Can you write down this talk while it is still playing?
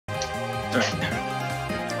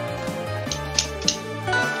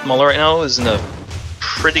Mollo right now is in a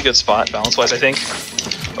pretty good spot balance-wise, I think.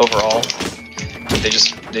 Overall,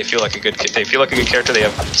 they feel like a good character. They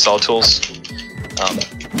have solid tools.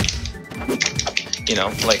 You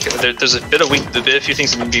know, like there's a few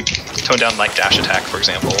things that can be toned down, like dash attack, for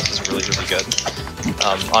example, is really good.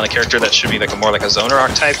 On a character that should be like more like a zoner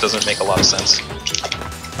archetype doesn't make a lot of sense.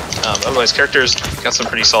 Otherwise, characters got some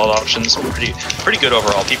pretty solid options, pretty good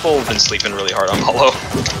overall. People have been sleeping really hard on Mollo.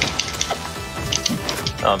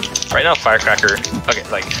 Right now, Firecracker, okay,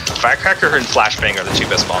 like Firecracker and Flashbang are the two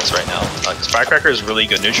best mobs right now. Because Firecracker is really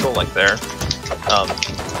good neutral, like there.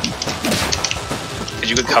 Because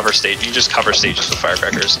you could cover stage, you just cover stages with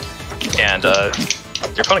Firecrackers, and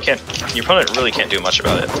your opponent really can't do much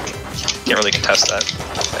about it. Can't really contest that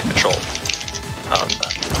control.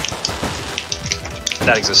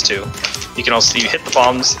 That exists too. You can also hit the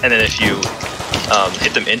bombs, and then if you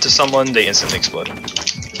hit them into someone, they instantly explode.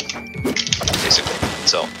 Basically.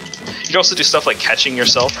 So you can also do stuff like catching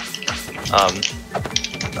yourself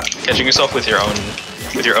with your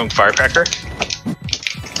own Firecracker.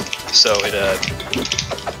 So it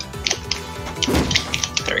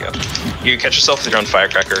there we go. You can catch yourself with your own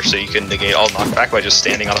Firecracker, so you can negate all knockback by just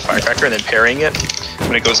standing on a Firecracker and then parrying it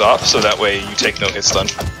when it goes off, so that way you take no hit stun.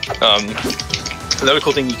 Another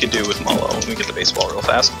cool thing you can do with Mollo, let me get the baseball real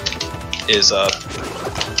fast, is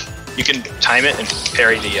you can time it and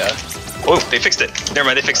parry the oh, they fixed it. Never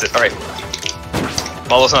mind, they fixed it. Alright.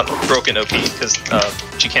 Mollo's not broken OP, because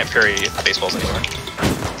she can't parry baseballs anymore.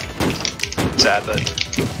 Sad, but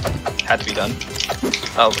had to be done.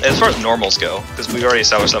 As far as normals go, because we already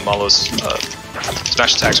established that Mollo's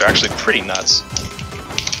smash attacks are actually pretty nuts.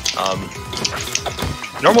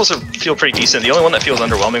 Normals feel pretty decent. The only one that feels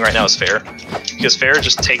underwhelming right now is Fair, because Fair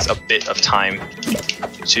just takes a bit of time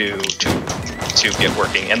to get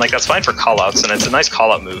working, and like that's fine for callouts, and it's a nice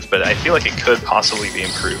callout move, but I feel like it could possibly be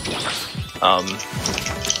improved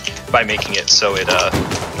by making it so it's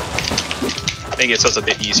a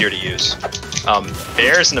bit easier to use.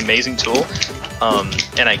 Bear is an amazing tool,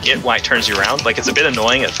 and I get why it turns you around. Like, it's a bit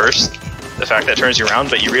annoying at first, the fact that it turns you around,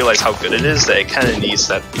 but you realize how good it is that it kind of needs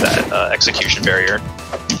that execution barrier.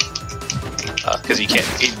 Because you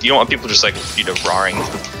don't want people just like roaring,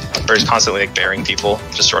 or just constantly like bearing people,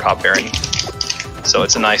 just short hop bearing. So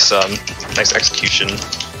it's a nice execution.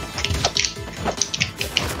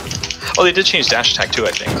 Oh, they did change dash attack too,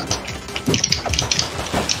 I think.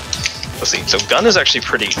 Let's see. So gun is actually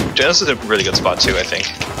this is a really good spot too, I think.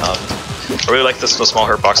 I really like the small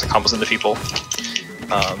hurt box that combos into people.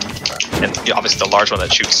 And obviously the large one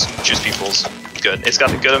that shoots people's good. It's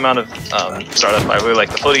got a good amount of startup. I really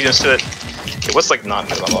like the floatiness to it. Okay, what's like not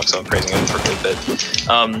good about Mollo, so I'm praising him for a good bit.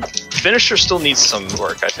 Finisher still needs some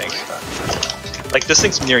work, I think. Like, this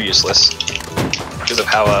thing's near useless because of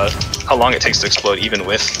how long it takes to explode, even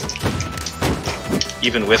with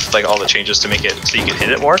like all the changes to make it so you can hit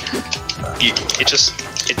it more. It just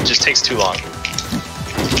takes too long.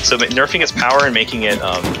 So nerfing its power and making it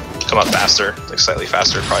come up faster, like slightly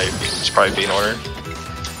faster, should probably be in order.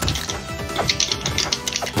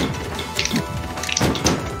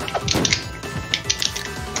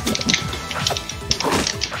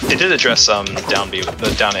 They did address down B,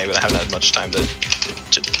 the down A, but I haven't had much time to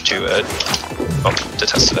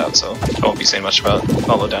test it out, so I won't be saying much about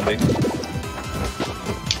Mollo down B.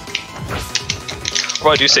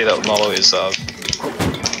 Well, I do say that Mollo is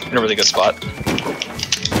in a really good spot.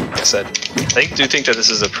 Like I said, I do think that this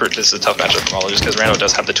is a tough matchup for Mollo, just because Ranno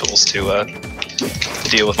does have the tools to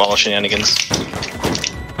deal with Mollo shenanigans.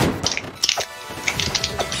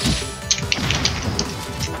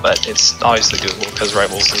 But it's obviously doable because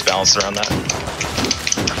Rivals is balanced around that.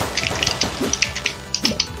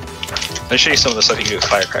 Let me show you some of the stuff you can do with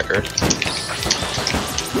Firecracker.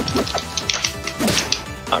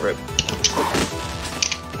 Not rip.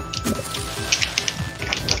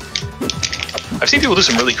 I've seen people do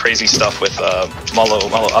some really crazy stuff with Mollo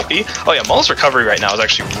up B. Oh yeah, Mollo's recovery right now is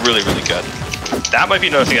actually really good. That might be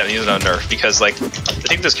another thing that needs a nerf, because like I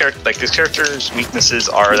think this character's weaknesses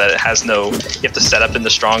are that it has no. You have to set up into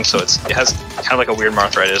strong, so it has kind of like a weird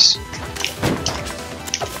Marthritis.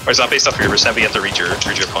 Or it's not based off of your percent, but you have to read your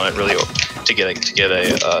opponent really to get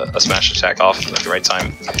a smash attack off at the right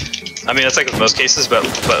time. I mean, that's like with most cases, but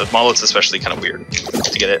Mollo it's especially kind of weird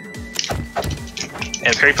to get it.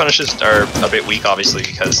 And parry punishes are a bit weak, obviously,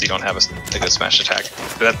 because you don't have a good smash attack.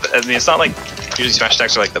 But I mean, it's not like usually smash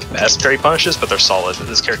attacks are like the best parry punishes, but they're solid.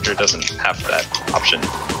 This character doesn't have that option.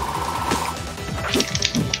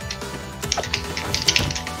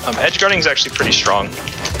 Edge guarding is actually pretty strong.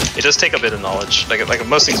 It does take a bit of knowledge. Like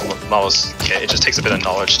most things in Mollo's kit, it just takes a bit of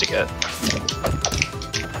knowledge to get.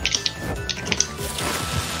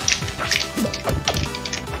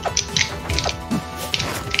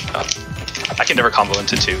 I can never combo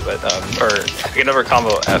into 2, but or I can never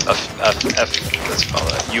combo let's call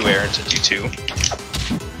it U air into do 2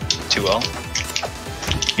 too well.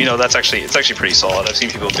 You know, it's actually pretty solid. I've seen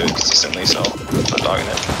people do it consistently, so I'm not dogging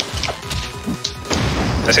it.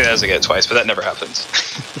 I say that as I get it twice, but that never happens.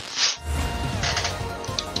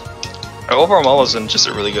 Overall, Mollo's in just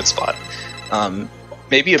a really good spot.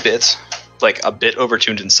 Maybe a bit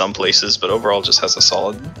overtuned in some places, but overall just has a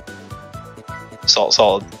solid,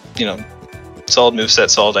 you know, solid moveset,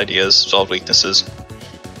 solid ideas, solid weaknesses.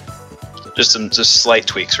 Just some slight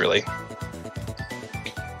tweaks, really.